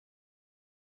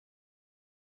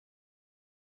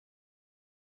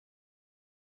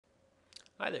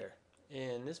Hi there.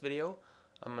 In this video,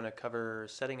 I'm going to cover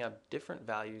setting up different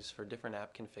values for different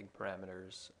AppConfig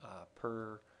parameters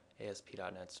per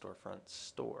AspDotNet Storefront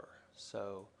store.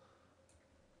 So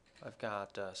I've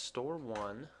got store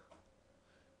 1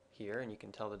 here, and you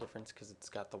can tell the difference because it's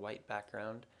got the white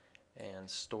background, and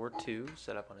store 2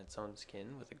 set up on its own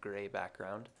skin with a gray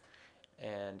background.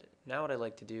 And now what I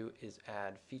like to do is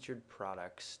add featured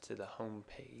products to the home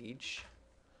page.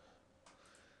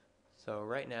 So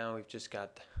right now we've just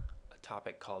got a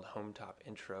topic called Home Top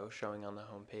Intro showing on the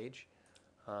home page,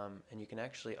 and you can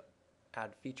actually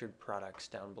add featured products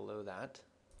down below that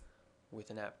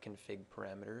with an AppConfig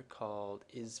parameter called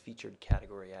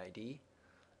isFeaturedCategoryID.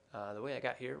 The way I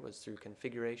got here was through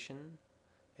Configuration,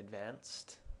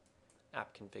 Advanced,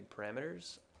 AppConfig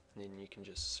Parameters, and then you can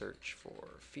just search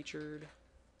for Featured,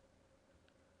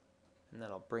 and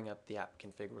that'll bring up the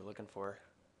AppConfig we're looking for.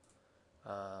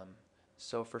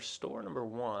 So for store number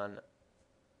 1,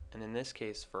 and in this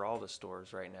case for all the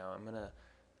stores right now, I'm going to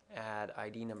add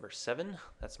ID number 7.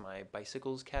 That's my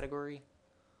bicycles category.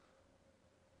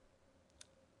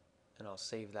 And I'll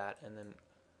save that and then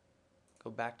go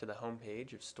back to the home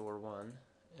page of store 1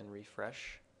 and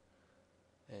refresh.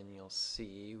 And you'll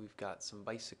see we've got some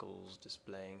bicycles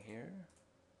displaying here.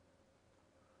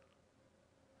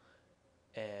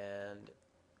 And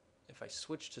if I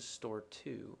switch to store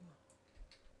 2,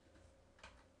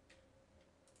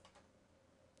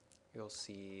 you'll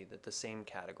see that the same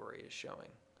category is showing.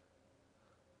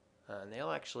 And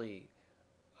they'll actually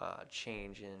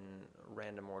change in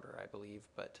random order, I believe,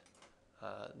 but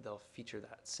they'll feature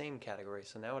that same category.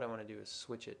 So now what I want to do is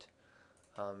switch it,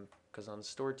 because on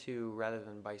store 2, rather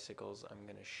than bicycles, I'm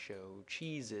going to show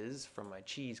cheeses from my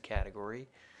cheese category.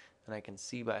 And I can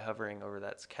see by hovering over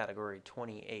that's category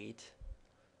 28.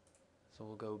 So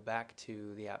we'll go back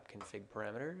to the AppConfig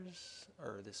parameters,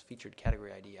 or this featured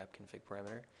category ID AppConfig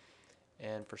parameter.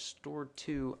 And for store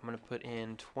 2, I'm going to put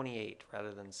in 28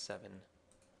 rather than 7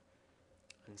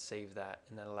 and save that.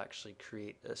 And that'll actually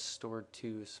create a store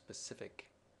 2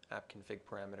 specific AppConfig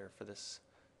parameter for this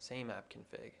same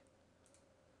AppConfig.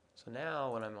 So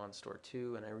now when I'm on store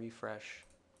 2 and I refresh,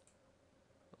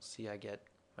 you'll see I get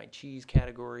my cheese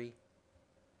category.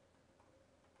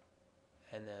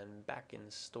 And then back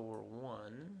in store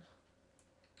 1,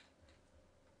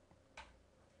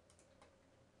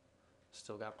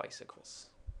 still got bicycles.